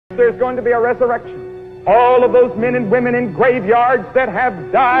There's going to be a resurrection. All of those men and women in graveyards that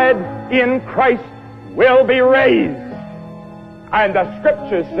have died in Christ will be raised. And the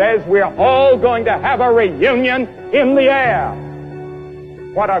Scripture says we're all going to have a reunion in the air.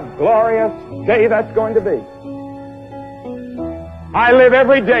 What a glorious day that's going to be. I live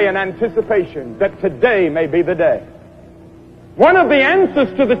every day in anticipation that today may be the day. One of the answers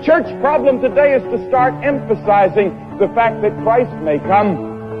to the church problem today is to start emphasizing the fact that Christ may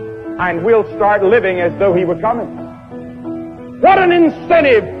come, and we'll start living as though He were coming. What an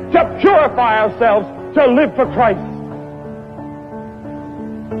incentive to purify ourselves to live for Christ.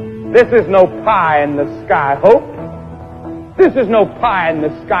 This is no pie-in-the-sky hope. This is no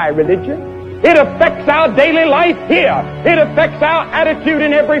pie-in-the-sky religion. It affects our daily life here. It affects our attitude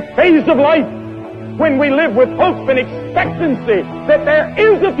in every phase of life. When we live with hope and expectancy that there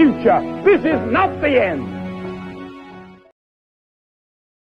is a future, this is not the end.